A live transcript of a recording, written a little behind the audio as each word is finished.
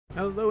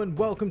Hello and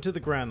welcome to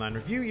the Grand Line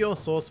Review, your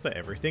source for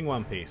everything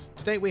One Piece.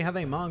 Today we have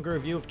a manga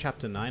review of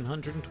chapter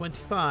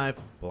 925,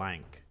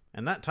 Blank.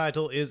 And that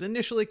title is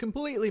initially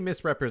completely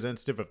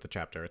misrepresentative of the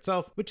chapter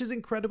itself, which is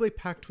incredibly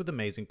packed with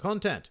amazing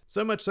content.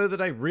 So much so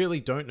that I really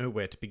don't know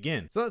where to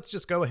begin. So let's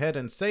just go ahead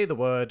and say the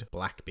word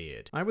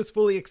Blackbeard. I was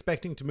fully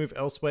expecting to move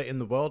elsewhere in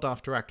the world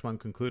after Act 1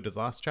 concluded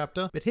last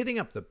chapter, but hitting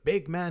up the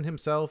big man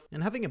himself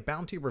and having a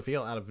bounty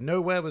reveal out of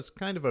nowhere was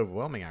kind of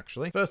overwhelming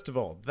actually. First of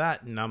all,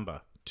 that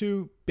number.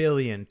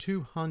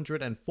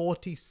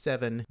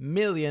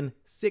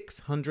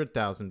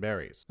 2,247,600,000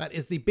 berries. That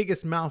is the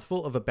biggest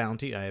mouthful of a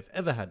bounty I have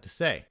ever had to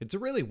say. It's a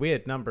really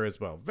weird number as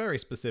well, very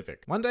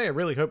specific. One day I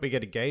really hope we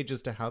get a gauge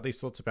as to how these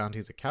sorts of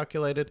bounties are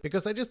calculated,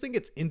 because I just think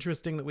it's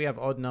interesting that we have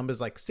odd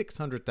numbers like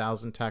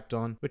 600,000 tacked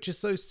on, which is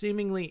so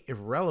seemingly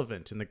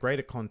irrelevant in the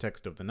greater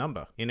context of the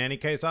number. In any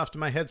case, after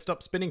my head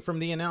stopped spinning from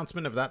the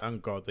announcement of that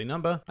ungodly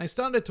number, I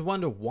started to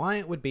wonder why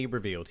it would be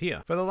revealed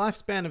here. For the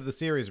lifespan of the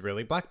series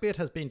really, Blackbeard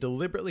has been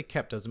deliberately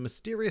kept as a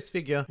mysterious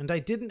figure, and I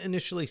didn't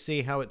initially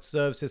see how it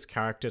serves his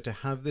character to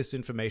have this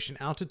information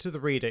outed to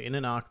the reader in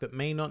an arc that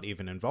may not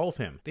even involve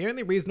him. The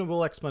only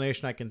reasonable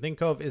explanation I can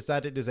think of is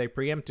that it is a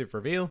preemptive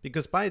reveal,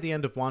 because by the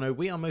end of Wano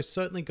we are most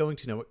certainly going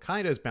to know what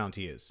Kaido's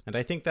bounty is, and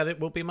I think that it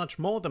will be much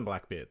more than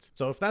Blackbeard's.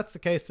 So if that's the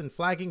case, then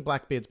flagging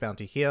Blackbeard's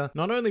bounty here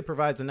not only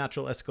provides a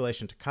natural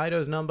escalation to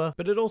Kaido's number,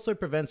 but it also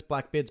prevents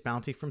Blackbeard's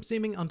bounty from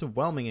seeming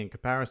underwhelming in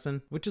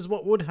comparison, which is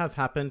what would have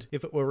happened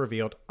if it were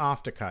revealed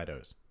after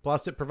Kaido's.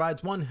 Plus, it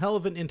provides one hell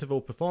of an interval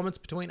performance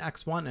between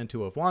Acts 1 and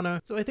 2 of Wano,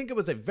 so I think it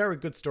was a very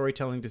good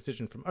storytelling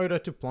decision from Oda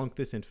to plonk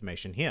this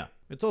information here.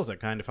 It's also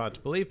kind of hard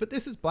to believe, but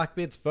this is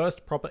Blackbeard's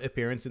first proper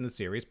appearance in the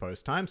series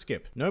post-time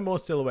skip. No more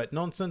silhouette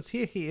nonsense,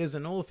 here he is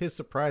in all of his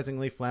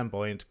surprisingly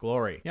flamboyant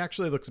glory. He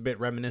actually looks a bit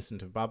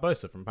reminiscent of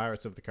Barbossa from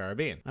Pirates of the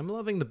Caribbean. I'm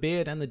loving the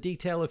beard and the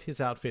detail of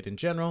his outfit in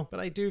general, but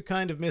I do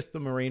kind of miss the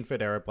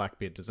Marineford era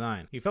Blackbeard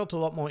design. He felt a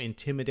lot more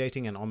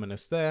intimidating and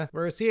ominous there,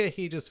 whereas here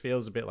he just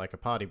feels a bit like a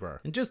party bro.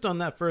 And just on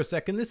that for a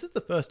second, this is the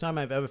first time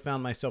I've ever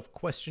found myself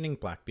questioning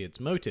Blackbeard's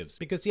motives,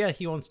 because yeah,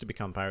 he wants to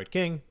become Pirate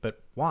King,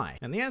 but why?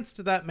 And the answer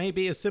to that may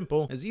be as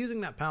simple as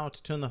using that power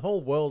to turn the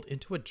whole world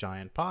into a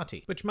giant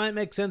party. Which might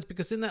make sense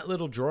because in that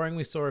little drawing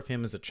we saw of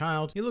him as a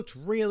child, he looked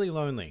really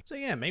lonely. So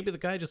yeah, maybe the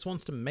guy just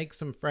wants to make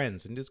some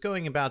friends and is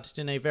going about it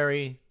in a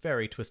very,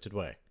 very twisted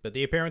way. But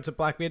the appearance of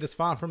Blackbeard is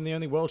far from the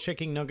only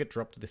world-shaking nugget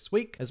dropped this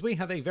week, as we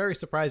have a very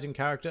surprising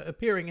character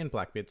appearing in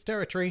Blackbeard's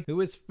territory,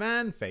 who is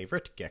fan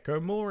favorite Gecko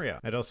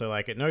Moria. I'd also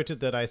like it noted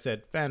that I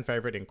said fan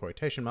favorite in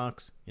quotation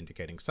marks,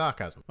 indicating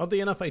sarcasm. Oddly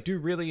enough, I do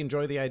really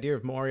enjoy the idea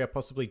of Moria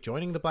possibly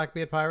joining the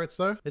Blackbeard pirates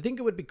though. I think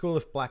it would be cool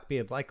if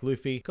Blackbeard, like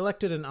Luffy,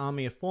 collected an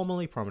army of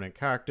formerly prominent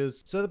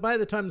characters, so that by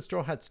the time the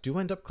Straw Hats do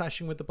end up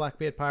clashing with the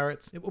Blackbeard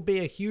pirates, it will be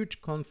a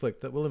huge conflict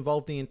that will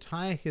involve the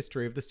entire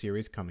history of the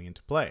series coming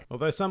into play.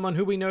 Although someone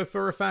who we know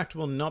for a fact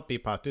will not be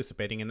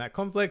participating in that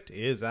conflict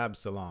is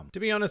Absalom. To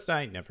be honest,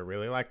 I never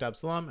really liked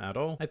Absalom at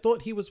all. I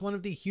thought he was one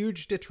of the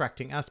huge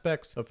detracting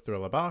aspects of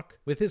Thriller Bark,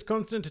 with his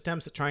constant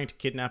attempts at trying to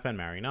kidnap and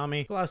marry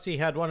Nami, plus he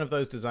had one of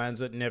those designs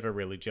that never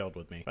really gelled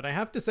with me. But I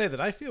have to say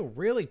that I feel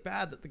really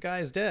bad that the guy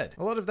is dead.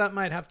 A lot of that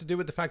might have to do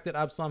with the fact that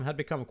Absalom had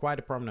become quite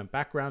a prominent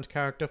background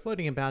character,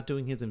 floating about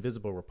doing his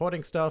invisible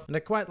reporting stuff, and I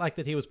quite like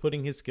that he was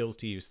putting his skills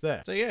to use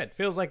there. So yeah, it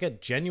feels like a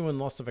genuine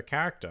loss of a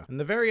character, and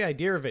the very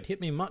idea of it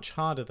hit me much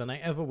harder than I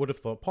ever would have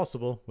thought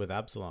possible with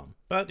Absalom.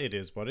 But it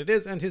is what it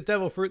is, and his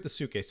devil fruit, the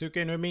Suke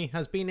no Mi,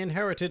 has been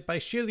inherited by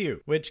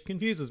Shiryu, which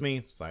confuses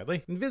me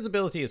slightly.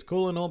 Invisibility is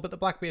cool and all, but the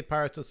Blackbeard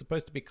pirates are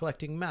supposed to be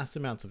collecting mass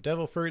amounts of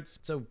devil fruits,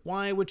 so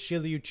why would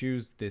Shiryu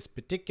choose this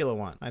particular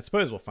one? I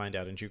suppose we'll find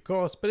out in due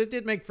course, but it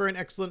did make for an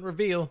excellent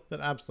reveal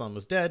that Absalom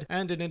was dead,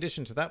 and in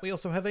addition to that we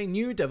also have a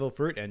new devil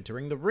fruit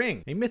entering the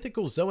ring, a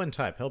mythical Zoan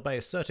type held by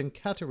a certain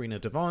Katarina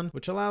Devon,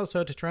 which allows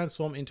her to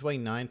transform into a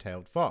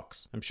nine-tailed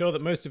fox. I'm sure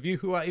that most of you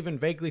who are even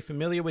vaguely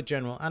familiar with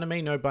general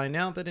anime know by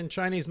now that in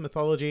Chinese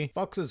mythology,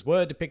 foxes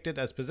were depicted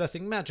as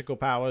possessing magical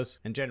powers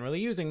and generally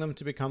using them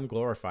to become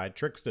glorified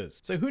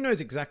tricksters. So who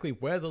knows exactly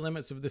where the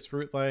limits of this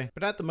fruit lay,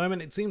 but at the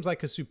moment it seems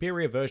like a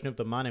superior version of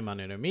the Mane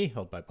Mane no Mi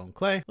held by Bon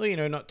Clay. Well, you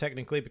know, not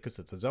technically because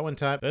it's a Zoan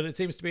type, but it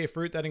seems to be a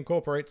fruit that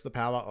incorporates the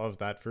power of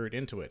that fruit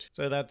into it.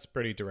 So that's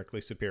pretty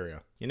directly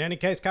superior. In any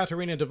case,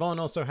 Katarina Devon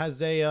also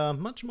has a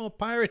much more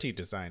piratey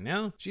design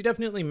now. She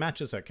definitely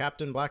matches her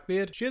captain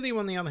Blackbeard. Shiryu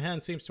on the other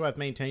hand seems to have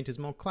maintained his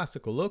more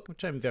classical look,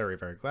 which I'm very,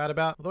 very glad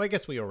about, although I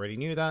guess we already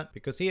knew that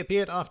because he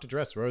appeared after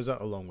Dressrosa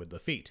along with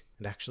Lafitte.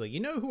 And actually, you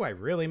know who I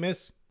really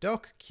miss?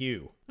 Doc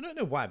Q. I don't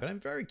know why, but I'm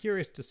very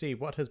curious to see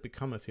what has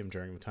become of him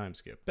during the time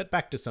skip. But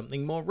back to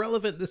something more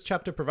relevant, this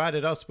chapter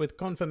provided us with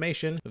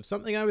confirmation of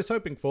something I was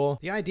hoping for,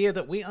 the idea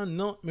that we are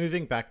not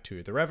moving back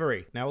to the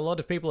Reverie. Now, a lot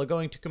of people are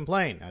going to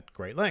complain, at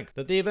great length,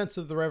 that the events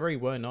of the Reverie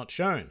were not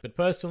shown, but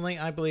personally,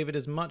 I believe it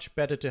is much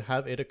better to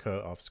have it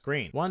occur off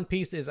screen. One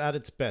Piece is at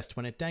its best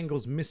when it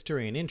dangles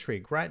mystery and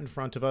intrigue right in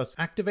front of us,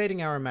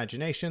 activating our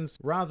imaginations,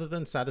 rather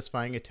than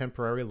satisfying a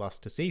temporary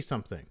lust to see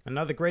something.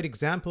 Another great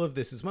example of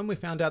this is when we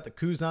found out that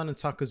Kuzan Muzan and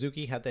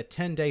Sakazuki had their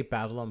 10-day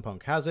battle on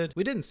Punk Hazard.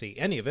 We didn't see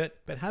any of it,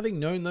 but having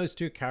known those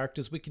two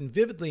characters, we can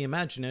vividly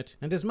imagine it,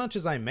 and as much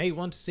as I may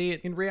want to see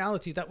it, in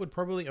reality that would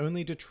probably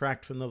only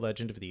detract from the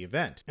legend of the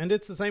event. And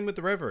it's the same with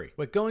the Reverie.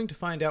 We're going to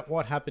find out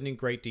what happened in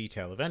great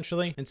detail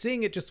eventually, and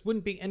seeing it just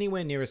wouldn't be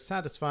anywhere near as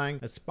satisfying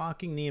as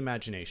sparking the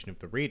imagination of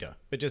the reader.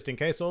 But just in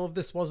case all of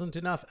this wasn't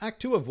enough,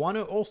 Act 2 of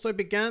Wano also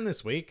began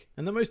this week,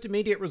 and the most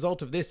immediate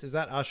result of this is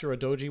that Ashura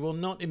Doji will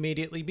not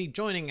immediately be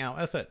joining our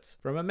efforts.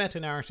 From a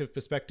meta-narrative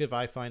perspective,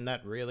 I find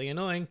that really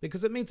annoying,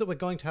 because it means that we're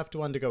going to have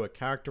to undergo a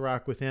character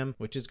arc with him,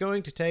 which is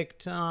going to take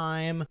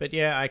time. But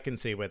yeah, I can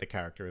see where the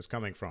character is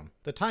coming from.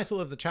 The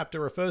title of the chapter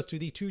refers to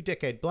the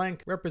 2-decade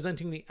blank,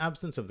 representing the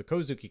absence of the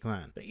Kozuki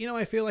clan. But you know,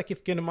 I feel like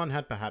if Kinemon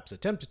had perhaps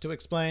attempted to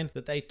explain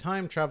that they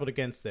time traveled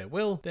against their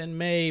will, then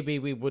maybe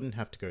we wouldn't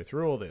have to go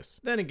through all this.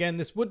 Then again,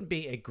 this wouldn't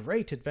be a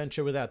great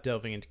adventure without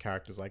delving into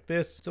characters like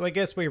this, so I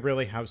guess we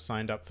really have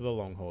signed up for the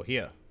long haul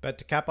here. But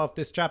to cap off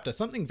this chapter,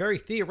 something very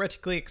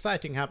theoretically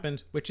exciting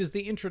happened, which is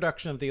the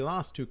introduction of the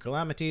last two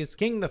calamities,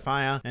 King the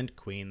Fire and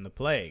Queen the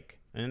Plague.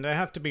 And I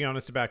have to be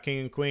honest about King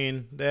and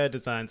Queen, their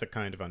designs are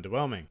kind of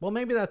underwhelming. Well,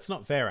 maybe that's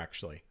not fair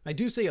actually. I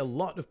do see a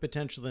lot of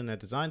potential in their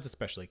designs,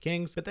 especially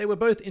King's, but they were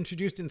both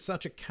introduced in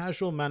such a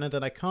casual manner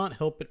that I can't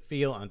help but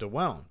feel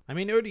underwhelmed. I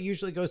mean, Oda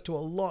usually goes to a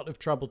lot of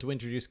trouble to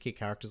introduce key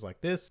characters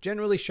like this,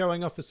 generally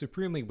showing off a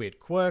supremely weird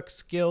quirk,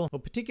 skill, or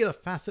particular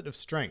facet of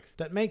strength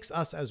that makes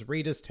us as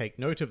readers take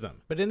note of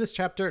them. But in this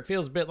chapter, it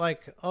feels a bit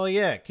like, oh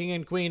yeah, King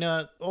and Queen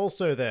are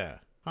also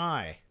there.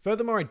 Hi.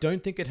 Furthermore, I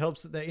don't think it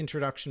helps that their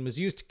introduction was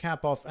used to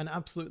cap off an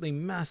absolutely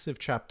massive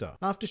chapter.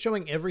 After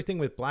showing everything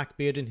with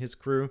Blackbeard and his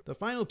crew, the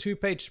final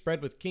 2-page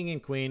spread with King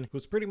and Queen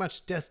was pretty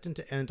much destined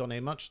to end on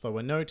a much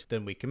lower note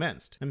than we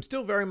commenced. I'm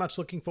still very much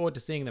looking forward to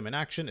seeing them in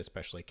action,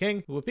 especially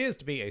King, who appears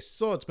to be a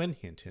swordsman,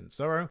 hint hint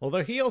Zoro,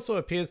 although he also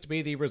appears to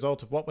be the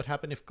result of what would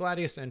happen if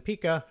Gladius and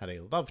Pika had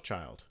a love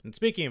child. And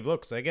speaking of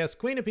looks, I guess,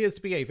 Queen appears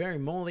to be a very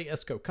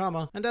Morley-esque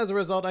Okama, and as a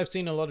result I've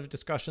seen a lot of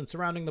discussion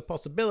surrounding the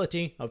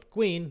possibility of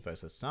Queen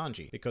versus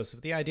Sanji, because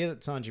of the idea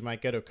that Sanji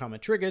might get Okama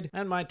triggered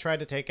and might try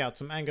to take out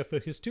some anger for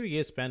his 2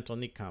 years spent on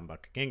the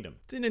Kambaka Kingdom.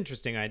 It's an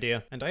interesting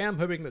idea, and I am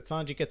hoping that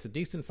Sanji gets a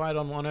decent fight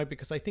on Wano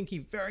because I think he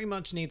very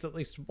much needs at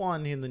least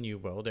one in the New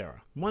World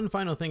era. One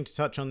final thing to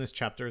touch on this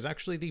chapter is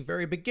actually the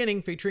very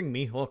beginning featuring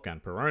Mihawk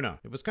and Perona.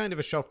 It was kind of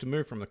a shock to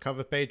move from the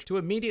cover page to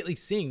immediately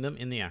seeing them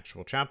in the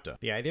actual chapter.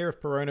 The idea of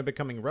Perona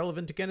becoming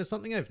relevant again is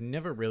something I've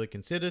never really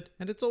considered,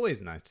 and it's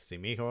always nice to see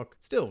Mihawk.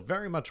 Still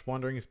very much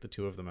wondering if the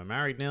two of them are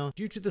married now,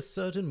 due to the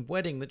certain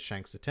wedding that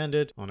Shanks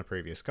attended on a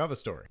previous cover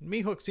story.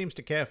 Mihawk seems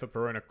to care for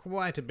Perona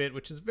quite a bit,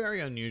 which is very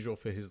unusual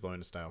for his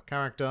loner style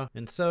character,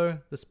 and so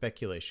the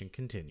speculation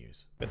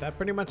continues. But that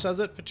pretty much does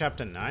it for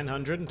chapter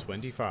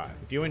 925.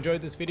 If you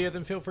enjoyed this video,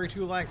 then feel free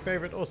to like,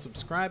 favorite, or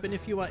subscribe, and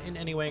if you are in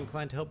any way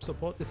inclined to help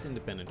support this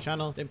independent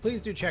channel, then please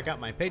do check out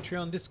my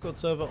Patreon, Discord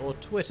server, or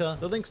Twitter,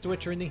 the links to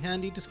which are in the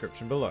handy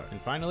description below.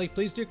 And finally,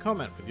 please do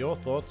comment with your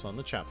thoughts on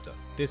the chapter.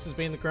 This has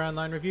been the Grand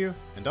Line Review,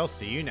 and I'll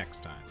see you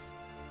next time.